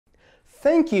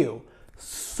Thank you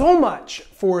so much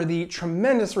for the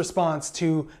tremendous response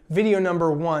to video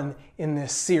number 1 in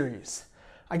this series.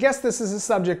 I guess this is a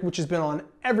subject which has been on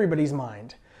everybody's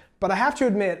mind, but I have to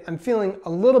admit I'm feeling a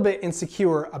little bit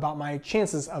insecure about my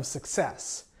chances of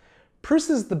success.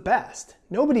 Prusa's the best.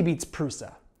 Nobody beats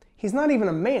Prusa. He's not even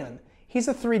a man. He's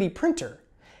a 3D printer.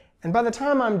 And by the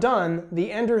time I'm done,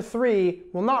 the Ender 3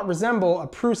 will not resemble a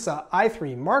Prusa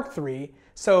I3 Mk.3,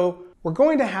 so we're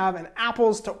going to have an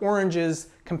apples to oranges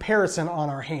comparison on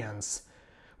our hands,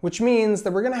 which means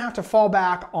that we're going to have to fall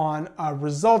back on a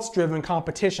results-driven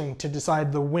competition to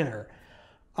decide the winner.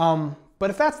 But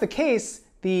if that's the case,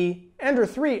 the Ender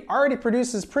 3 already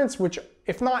produces prints which,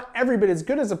 if not every bit as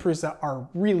good as a Prusa, are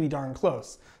really darn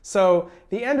close. So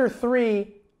the Ender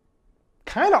 3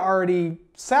 kind of already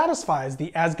satisfies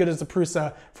the as good as a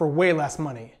Prusa for way less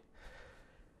money.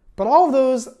 But all of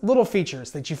those little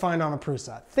features that you find on a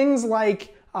Prusa, things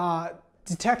like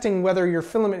detecting whether your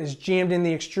filament is jammed in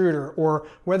the extruder or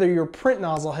whether your print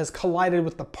nozzle has collided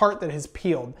with the part that has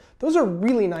peeled, those are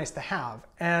really nice to have.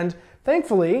 And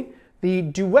thankfully, the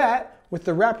Duet with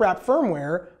the reprap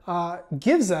firmware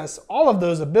gives us all of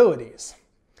those abilities.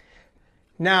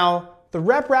 Now, the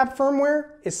reprap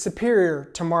firmware is superior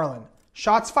to Marlin.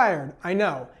 Shots fired, I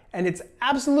know. And it's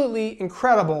absolutely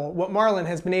incredible what Marlin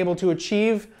has been able to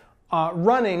achieve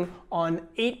running on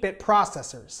 8-bit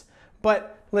processors.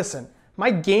 But listen,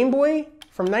 my Game Boy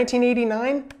from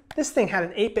 1989, this thing had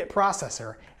an 8-bit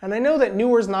processor. And I know that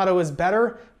newer's not always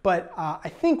better, but I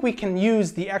think we can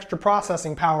use the extra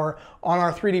processing power on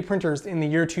our 3D printers in the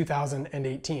year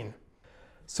 2018.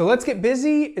 So let's get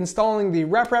busy installing the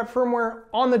reprap firmware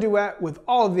on the Duet with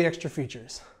all of the extra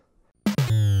features.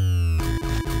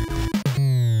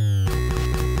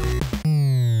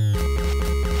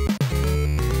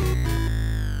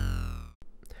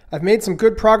 I've made some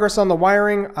good progress on the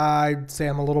wiring. I'd say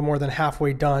I'm a little more than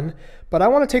halfway done, but I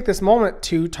want to take this moment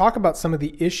to talk about some of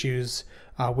the issues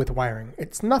with wiring.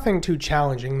 It's nothing too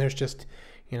challenging. There's just,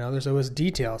 there's always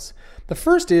details. The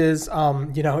first is,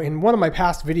 in one of my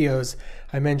past videos,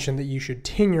 I mentioned that you should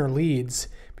tin your leads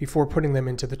before putting them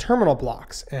into the terminal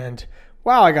blocks. And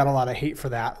wow, I got a lot of hate for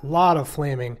that, a lot of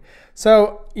flaming.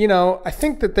 So, I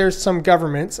think that there's some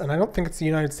governments, and I don't think it's the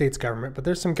United States government, but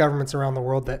there's some governments around the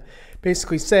world that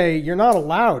basically say you're not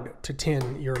allowed to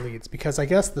tin your leads because I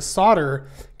guess the solder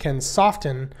can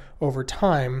soften over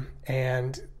time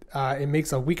and it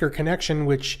makes a weaker connection,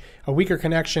 which a weaker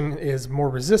connection is more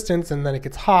resistance, and then it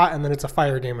gets hot, and then it's a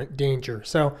fire danger.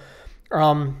 So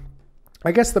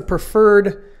I guess the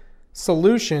preferred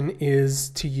solution is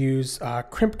to use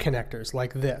crimp connectors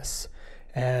like this.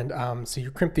 And so you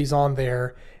crimp these on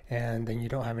there and then you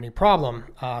don't have any problem.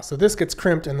 So this gets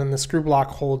crimped and then the screw block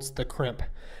holds the crimp.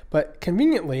 But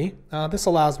conveniently, this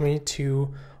allows me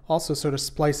to also sort of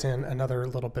splice in another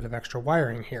little bit of extra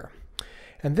wiring here.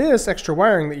 And this extra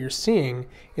wiring that you're seeing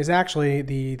is actually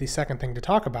the second thing to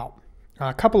talk about.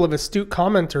 A couple of astute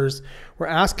commenters were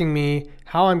asking me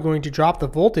how I'm going to drop the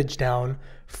voltage down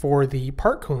for the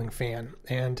part cooling fan.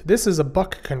 And this is a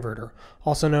buck converter,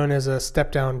 also known as a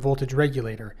step-down voltage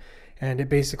regulator. And it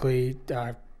basically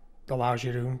allows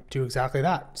you to do exactly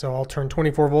that. So I'll turn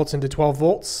 24 volts into 12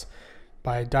 volts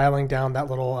by dialing down that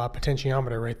little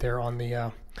potentiometer right there on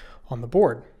the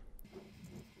board.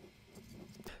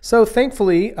 So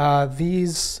thankfully,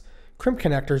 these crimp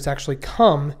connectors actually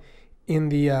come in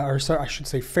the, or I should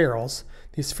say ferrules.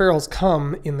 These ferrules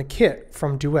come in the kit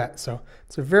from Duet. So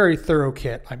it's a very thorough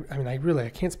kit. I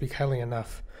can't speak highly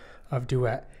enough of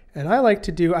Duet. And I like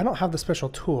to do, I don't have the special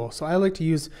tool, so I like to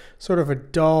use sort of a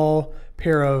dull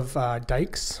pair of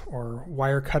dikes or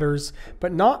wire cutters,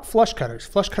 but not flush cutters.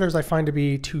 Flush cutters I find to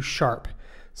be too sharp.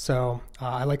 So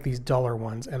I like these duller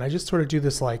ones. And I just sort of do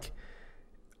this like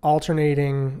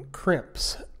alternating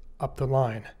crimps up the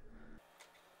line.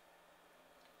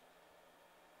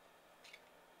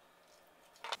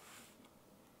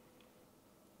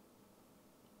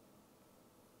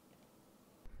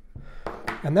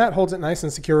 And that holds it nice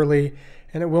and securely,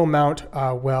 and it will mount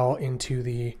well into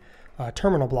the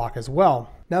terminal block as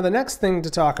well. Now the next thing to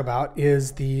talk about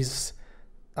is these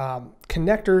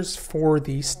connectors for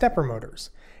the stepper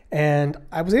motors. And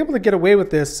I was able to get away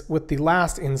with this with the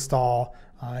last install,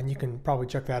 and you can probably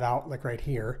check that out like right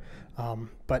here.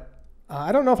 But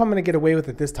I don't know if I'm going to get away with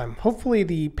it this time. Hopefully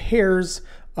the pairs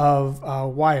of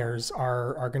wires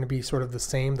are going to be sort of the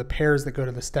same, the pairs that go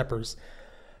to the steppers.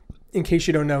 In case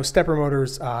you don't know, stepper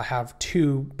motors have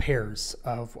 2 pairs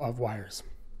of wires.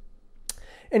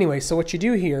 Anyway, so what you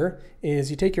do here is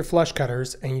you take your flush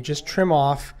cutters and you just trim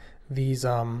off these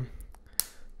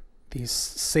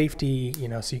safety,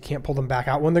 so you can't pull them back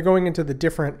out. When they're going into the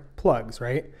different plugs,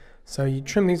 right? So you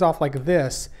trim these off like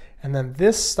this, and then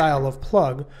this style of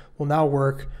plug will now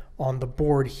work on the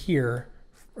board here,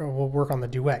 or will work on the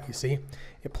Duet, you see?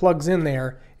 It plugs in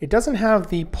there. It doesn't have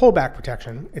the pullback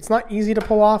protection. It's not easy to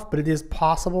pull off, but it is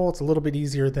possible. It's a little bit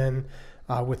easier than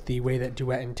with the way that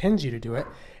Duet intends you to do it.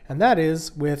 And that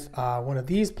is with one of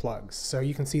these plugs. So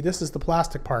you can see this is the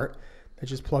plastic part that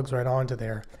just plugs right onto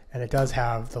there, and it does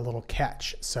have the little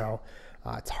catch. So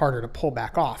it's harder to pull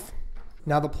back off.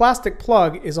 Now the plastic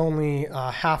plug is only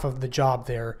half of the job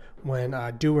there when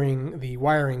doing the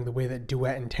wiring the way that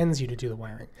Duet intends you to do the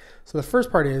wiring. So the first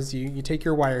part is you take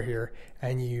your wire here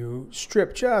and you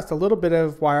strip just a little bit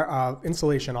of wire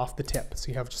insulation off the tip. So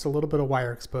you have just a little bit of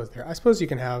wire exposed there. I suppose you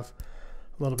can have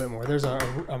a little bit more. There's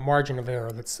a margin of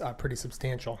error that's pretty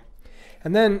substantial.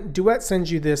 And then Duet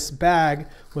sends you this bag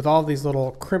with all these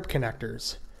little crimp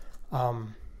connectors.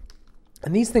 And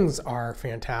these things are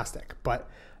fantastic, but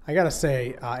I gotta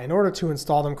say, in order to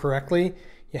install them correctly,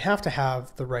 you have to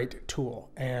have the right tool.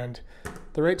 And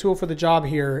the right tool for the job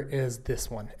here is this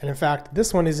one. And in fact,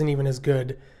 this one isn't even as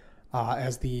good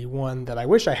as the one that I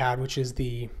wish I had, which is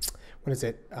the, what is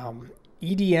it?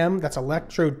 EDM, that's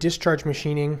electro discharge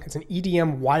machining. It's an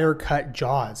EDM wire cut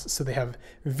jaws. So they have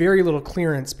very little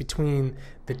clearance between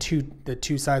the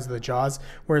two sides of the jaws.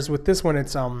 Whereas with this one,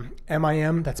 it's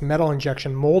MIM, that's metal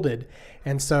injection molded.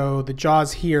 And so the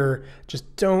jaws here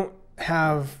just don't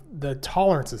have the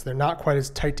tolerances. They're not quite as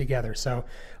tight together. So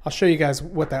I'll show you guys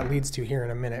what that leads to here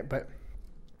in a minute. But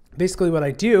basically what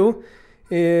I do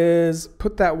is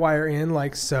put that wire in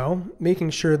like so,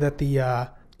 making sure that the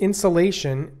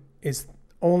insulation is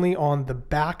only on the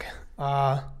back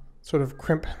sort of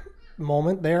crimp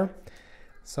moment there.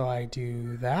 So I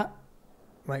do that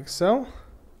like so.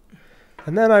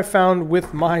 And then I found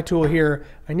with my tool here,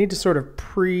 I need to sort of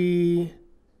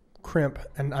pre-crimp,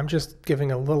 and I'm just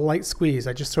giving a little light squeeze.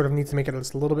 I just sort of need to make it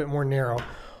just a little bit more narrow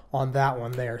on that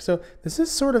one there. So this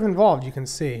is sort of involved, you can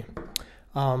see.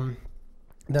 Then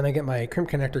I get my crimp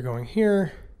connector going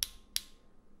here.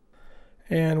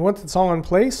 And once it's all in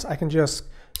place, I can just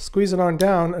squeeze it on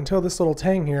down until this little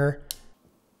tang here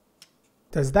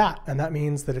does that. And that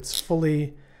means that it's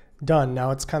fully done. Now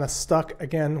it's kind of stuck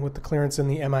again with the clearance in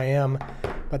the MIM,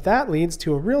 but that leads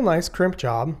to a real nice crimp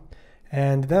job.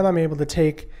 And then I'm able to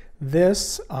take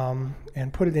this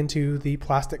and put it into the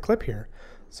plastic clip here.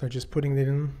 So just putting it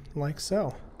in like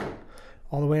so,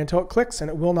 all the way until it clicks, and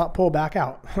it will not pull back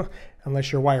out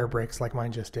unless your wire breaks like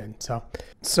mine just did.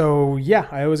 So yeah,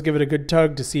 I always give it a good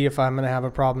tug to see if I'm gonna have a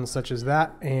problem such as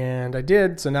that, and I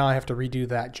did, so now I have to redo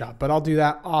that job, but I'll do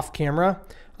that off camera.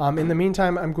 In the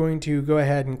meantime, I'm going to go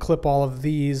ahead and clip all of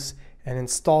these and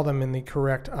install them in the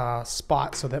correct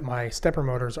spot so that my stepper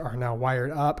motors are now wired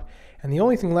up. And the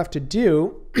only thing left to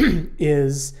do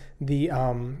is the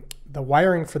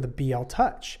wiring for the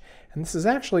BLTouch. And this is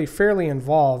actually fairly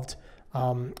involved.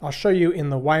 I'll show you in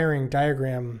the wiring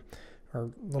diagram or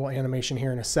little animation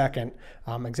here in a second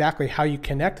exactly how you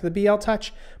connect the BLTouch.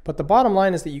 But the bottom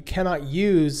line is that you cannot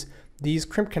use these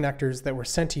crimp connectors that were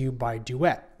sent to you by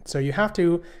Duet. So you have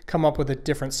to come up with a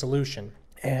different solution.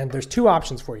 And there's two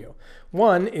options for you.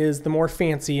 One is the more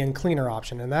fancy and cleaner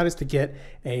option, and that is to get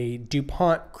a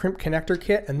DuPont crimp connector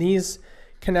kit. And these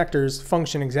connectors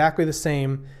function exactly the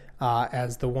same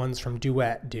as the ones from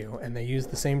Duet do, and they use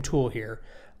the same tool here.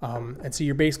 And so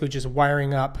you're basically just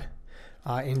wiring up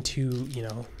into, you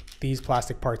know, these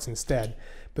plastic parts instead.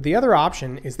 But the other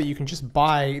option is that you can just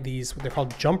buy these, they're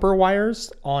called jumper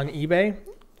wires, on eBay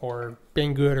or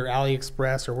Banggood or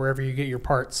AliExpress or wherever you get your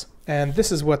parts. And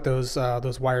this is what those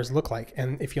wires look like.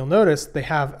 And if you'll notice, they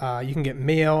have, you can get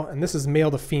male, and this is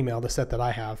male to female, the set that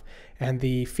I have. And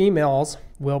the females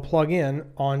will plug in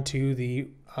onto the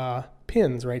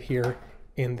pins right here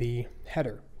in the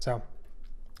header. So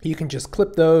you can just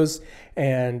clip those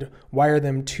and wire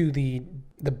them to the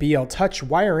BLTouch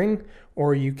wiring,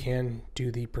 or you can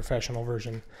do the professional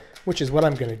version, which is what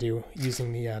I'm going to do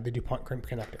using the DuPont crimp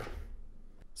connector.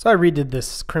 So I redid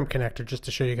this crimp connector just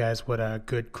to show you guys what a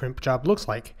good crimp job looks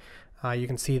like. You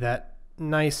can see that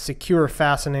nice secure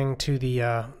fastening to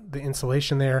the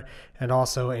insulation there, and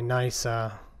also a nice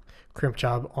crimp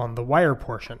job on the wire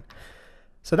portion.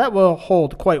 So that will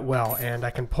hold quite well, and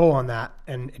I can pull on that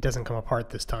and it doesn't come apart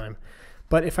this time.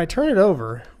 But if I turn it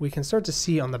over, we can start to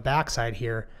see on the back side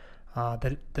here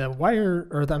that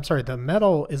the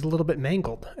metal is a little bit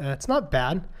mangled. It's not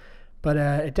bad, but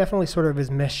it definitely sort of is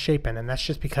misshapen, and that's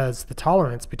just because the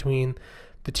tolerance between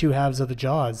the two halves of the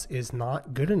jaws is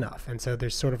not good enough. And so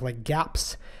there's sort of like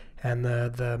gaps, and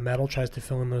the metal tries to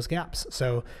fill in those gaps.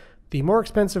 So the more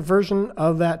expensive version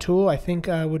of that tool, I think,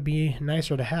 would be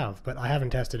nicer to have, but I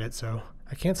haven't tested it, so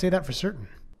I can't say that for certain.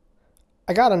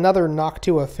 I got another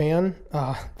Noctua fan.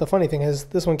 The funny thing is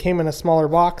this one came in a smaller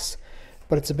box,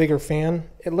 but it's a bigger fan.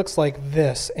 It looks like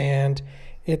this, and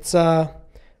it's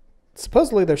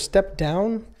supposedly they're stepped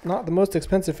down. Not the most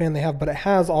expensive fan they have, but it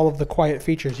has all of the quiet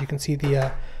features. You can see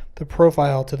the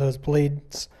profile to those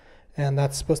blades, and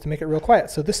that's supposed to make it real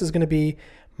quiet. So this is going to be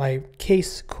my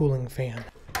case cooling fan.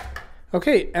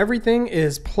 Okay, everything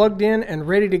is plugged in and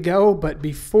ready to go, but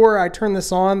before I turn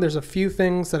this on, there's a few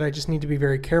things that I just need to be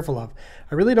very careful of.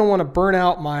 I really don't want to burn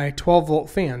out my 12-volt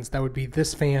fans. That would be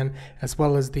this fan, as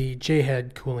well as the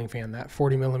J-head cooling fan, that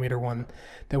 40mm one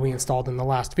that we installed in the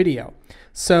last video.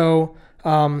 So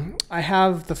I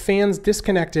have the fans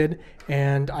disconnected,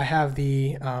 and I have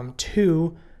the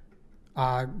two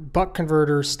buck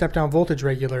converters, step-down voltage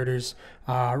regulators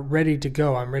ready to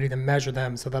go. I'm ready to measure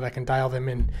them so that I can dial them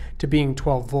in to being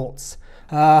 12 volts.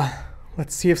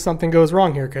 Let's see if something goes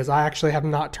wrong here, because I actually have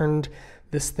not turned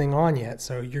this thing on yet.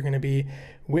 So you're going to be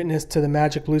witness to the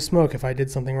magic blue smoke if I did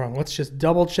something wrong. Let's just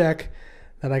double check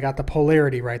that I got the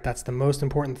polarity right. That's the most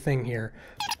important thing here.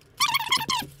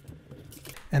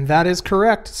 And that is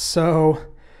correct. So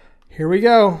here we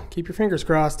go. Keep your fingers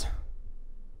crossed.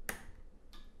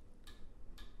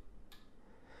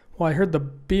 Well, I heard the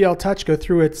BLTouch go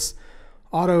through its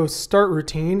auto start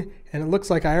routine, and it looks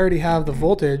like I already have the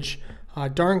voltage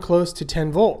darn close to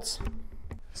 10 volts.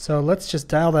 So let's just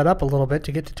dial that up a little bit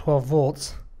to get to 12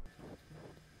 volts.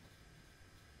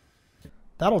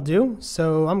 That'll do.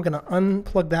 So I'm going to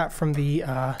unplug that from the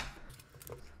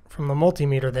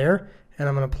multimeter there, and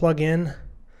I'm going to plug in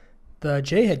the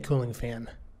J-head cooling fan.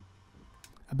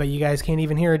 I bet you guys can't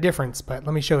even hear a difference, but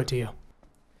let me show it to you.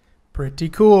 Pretty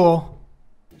cool.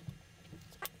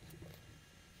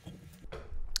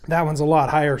 That one's a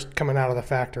lot higher coming out of the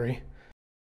factory.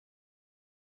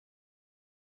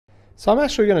 So I'm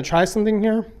actually going to try something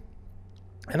here,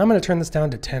 and I'm going to turn this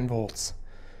down to 10 volts.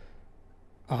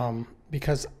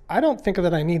 Because I don't think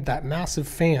that I need that massive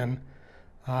fan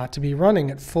to be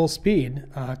running at full speed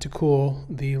to cool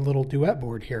the little Duet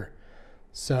board here.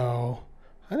 So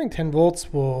I think 10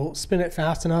 volts will spin it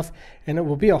fast enough, and it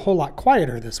will be a whole lot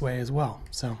quieter this way as well.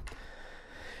 So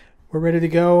we're ready to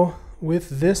go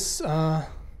with this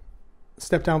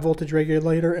step-down voltage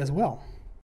regulator as well.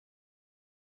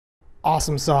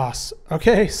 Awesome sauce.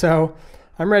 Okay, so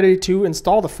I'm ready to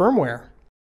install the firmware.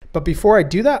 But before I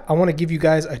do that, I want to give you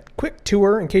guys a quick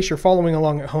tour in case you're following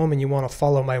along at home and you want to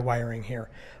follow my wiring here.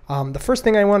 The first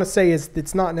thing I want to say is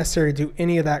it's not necessary to do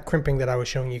any of that crimping that I was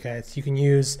showing you guys. You can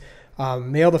use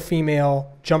male to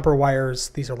female jumper wires.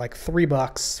 These are like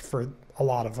 $3 for a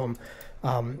lot of them.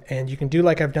 And you can do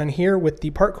like I've done here with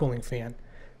the part cooling fan.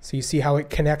 So you see how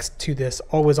it connects to this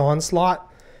always on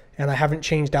slot, and I haven't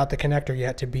changed out the connector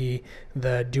yet to be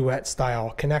the Duet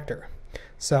style connector.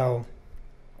 So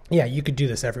yeah, you could do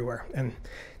this everywhere and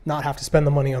not have to spend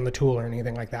the money on the tool or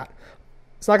anything like that.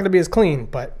 It's not going to be as clean,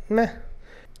 but meh.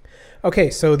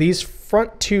 Okay, so these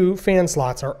front two fan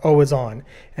slots are always on,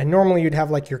 and normally you'd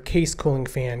have like your case cooling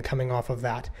fan coming off of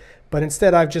that. But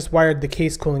instead I've just wired the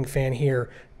case cooling fan here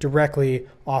directly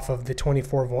off of the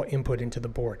 24 volt input into the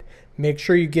board. Make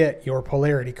sure you get your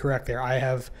polarity correct there. I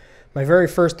have my very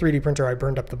first 3D printer, I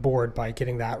burned up the board by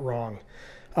getting that wrong.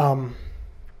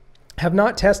 Have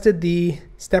not tested the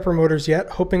stepper motors yet,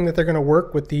 hoping that they're going to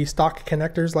work with the stock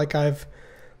connectors like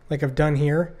I've done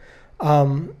here.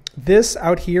 This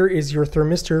out here is your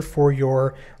thermistor for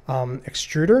your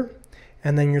extruder,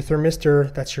 and then your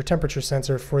thermistor, that's your temperature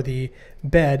sensor for the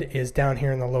bed, is down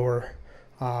here in the lower,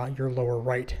 your lower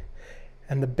right.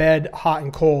 And the bed, hot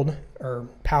and cold, or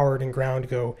powered and ground,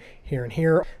 go here and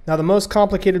here. Now the most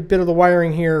complicated bit of the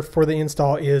wiring here for the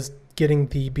install is getting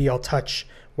the BLTouch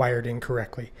wired in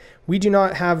correctly. We do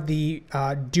not have the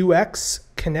DuX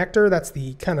connector. That's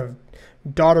the kind of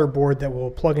daughter board that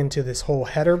will plug into this whole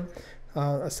header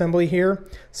assembly here.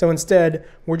 So instead,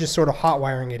 we're just sort of hot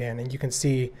wiring it in, and you can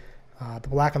see the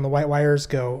black and the white wires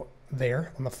go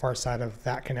there on the far side of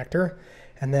that connector.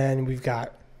 And then we've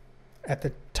got at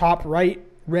the top right,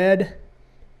 red,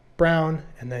 brown,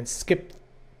 and then skip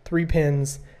 3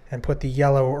 pins and put the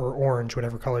yellow or orange,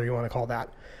 whatever color you want to call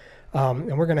that.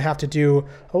 And we're going to have to do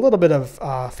a little bit of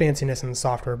fanciness in the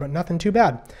software, but nothing too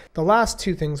bad. The last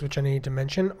two things which I need to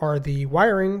mention are the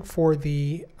wiring for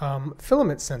the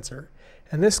filament sensor.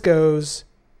 And this goes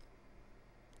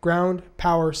ground,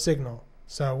 power, signal.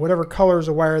 So whatever color is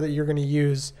a wire that you're going to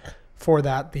use for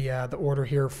that, the order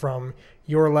here from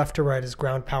your left to right is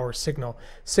ground, power, signal.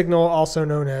 Signal also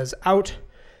known as out,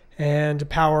 and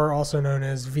power also known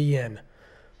as VN.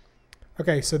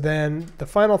 Okay, so then the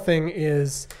final thing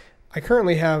is I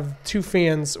currently have 2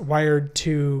 fans wired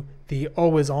to the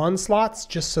always on slots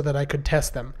just so that I could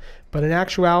test them. But in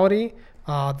actuality,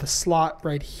 the slot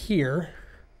right here,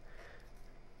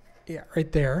 yeah,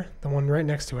 right there, the one right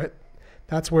next to it,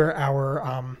 that's where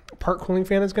our part cooling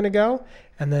fan is going to go.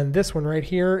 And then this one right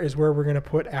here is where we're going to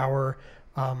put our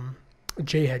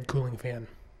J-head cooling fan.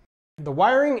 The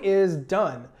wiring is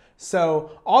done.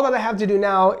 So all that I have to do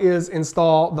now is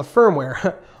install the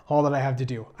firmware. All that I have to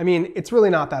do. I mean, it's really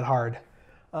not that hard.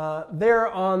 There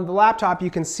on the laptop, you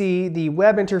can see the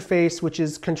web interface, which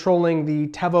is controlling the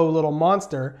Tevo little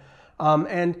monster.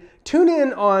 And tune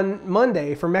in on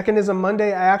Monday for Mechanism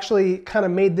Monday. I actually kind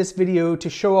of made this video to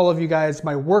show all of you guys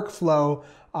my workflow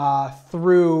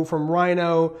from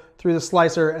Rhino, through the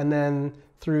slicer, and then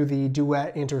through the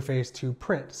Duet interface to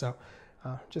print. So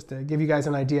just to give you guys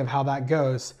an idea of how that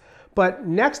goes. But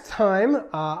next time,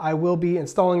 I will be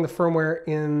installing the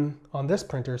firmware on this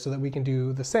printer so that we can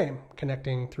do the same,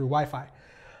 connecting through Wi-Fi.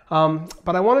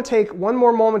 But I want to take one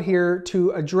more moment here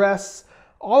to address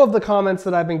all of the comments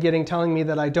that I've been getting telling me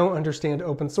that I don't understand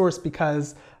open source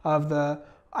because of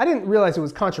I didn't realize it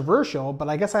was controversial, but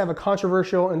I guess I have a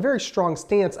controversial and very strong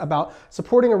stance about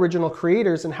supporting original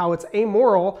creators and how it's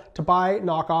amoral to buy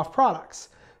knockoff products.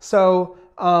 So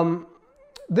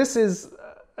this is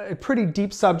a pretty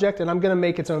deep subject, and I'm going to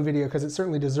make its own video because it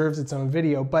certainly deserves its own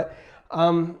video. But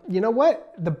you know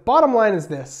what? The bottom line is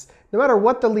this. No matter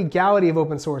what the legality of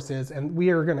open source is, and we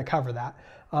are going to cover that,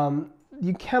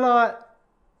 you cannot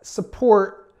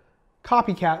support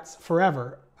copycats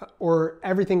forever or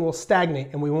everything will stagnate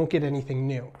and we won't get anything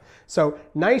new. So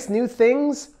nice new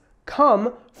things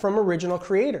come from original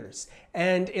creators.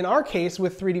 And in our case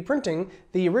with 3D printing,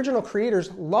 the original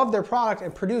creators love their product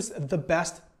and produce the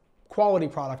best quality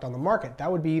product on the market.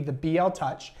 That would be the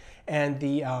BLTouch and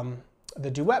the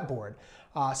Duet board.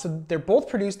 So they're both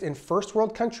produced in first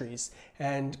world countries,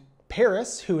 and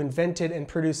Paris, who invented and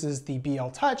produces the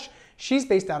BLTouch, she's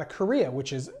based out of Korea,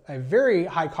 which is a very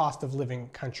high cost of living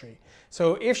country.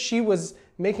 So if she was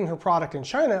making her product in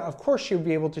China, of course she would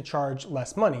be able to charge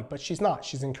less money, but she's not,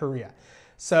 she's in Korea.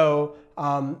 So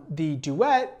the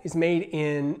Duet is made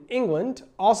in England,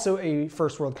 also a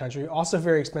first world country, also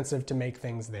very expensive to make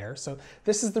things there. So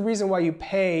this is the reason why you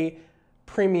pay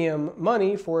premium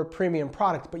money for a premium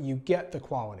product, but you get the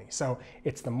quality. So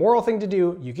it's the moral thing to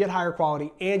do, you get higher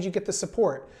quality, and you get the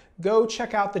support. Go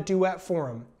check out the Duet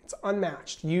forum. It's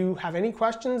unmatched. You have any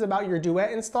questions about your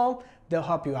Duet install, they'll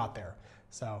help you out there.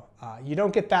 So you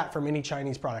don't get that from any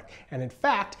Chinese product. And in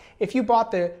fact, if you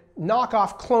bought the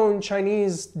knockoff clone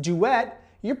Chinese Duet,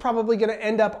 you're probably going to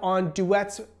end up on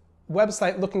Duet's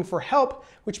website looking for help,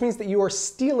 which means that you are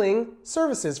stealing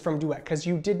services from Duet because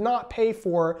you did not pay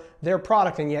for their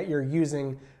product and yet you're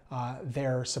using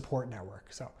their support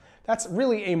network. So that's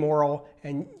really amoral,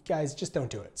 and guys, just don't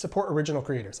do it. Support original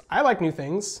creators. I like new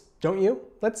things, don't you?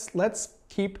 Let's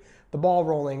keep the ball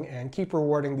rolling and keep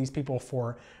rewarding these people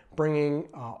for bringing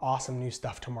awesome new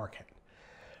stuff to market.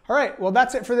 All right, well,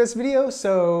 that's it for this video.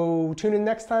 So tune in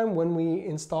next time when we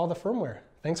install the firmware.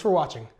 Thanks for watching.